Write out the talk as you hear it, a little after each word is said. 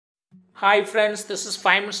Hi friends, this is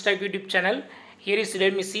 5 Minutes Tech YouTube channel. Here is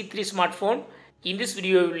Realme C3 smartphone. In this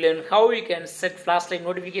video, you will learn how you can set flashlight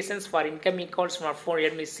notifications for incoming calls from our phone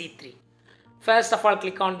Realme C3. First of all,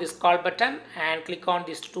 click on this call button and click on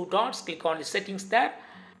these two dots. Click on the settings there.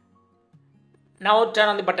 Now turn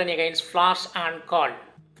on the button again, flash on call.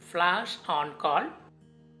 Flash on call.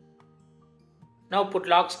 Now put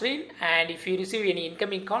lock screen, and if you receive any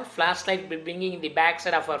incoming call, flashlight will be blinking in the back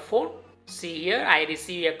side of our phone. See here, I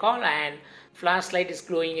receive a call and flashlight is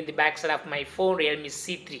glowing in the back side of my phone Realme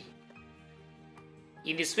C3.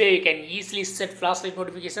 In this way, you can easily set flashlight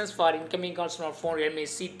notifications for incoming calls from our phone Realme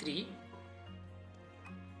C3.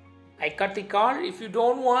 I cut the call. If you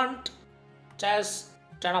don't want, just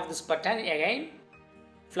turn off this button again.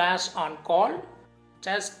 Flash on call.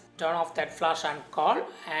 Just turn off that flash on call,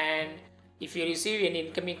 and if you receive any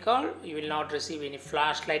incoming call, you will not receive any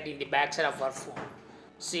flashlight in the back side of our phone.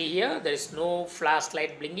 See here, there is no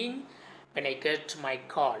flashlight blinking when I get my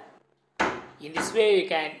call. In this way, you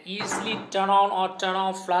can easily turn on or turn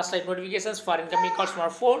off flashlight notifications for incoming calls from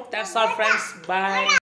our phone. That's all friends. Bye.